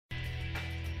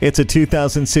It's a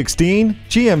 2016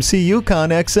 GMC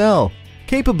Yukon XL.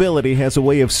 Capability has a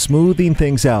way of smoothing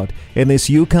things out, and this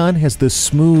Yukon has the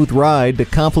smooth ride to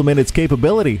complement its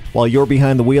capability. While you're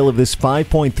behind the wheel of this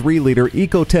 5.3-liter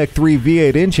Ecotec 3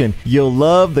 V8 engine, you'll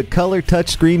love the color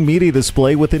touchscreen media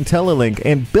display with IntelliLink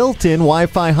and built-in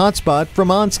Wi-Fi hotspot from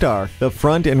OnStar, the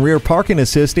front and rear parking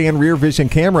assist and rear vision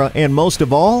camera, and most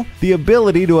of all, the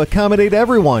ability to accommodate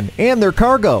everyone and their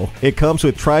cargo. It comes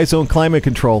with tri-zone climate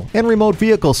control and remote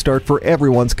vehicle start for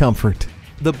everyone's comfort.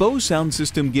 The Bose sound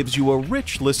system gives you a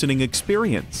rich listening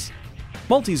experience.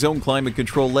 Multi-zone climate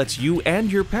control lets you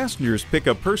and your passengers pick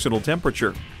a personal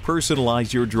temperature.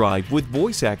 Personalize your drive with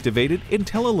voice-activated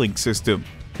IntelliLink system.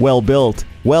 Well built,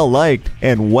 well liked,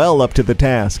 and well up to the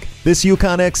task. This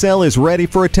Yukon XL is ready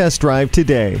for a test drive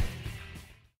today.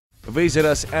 Visit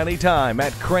us anytime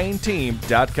at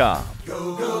crainteam.com.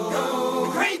 Go, go, go.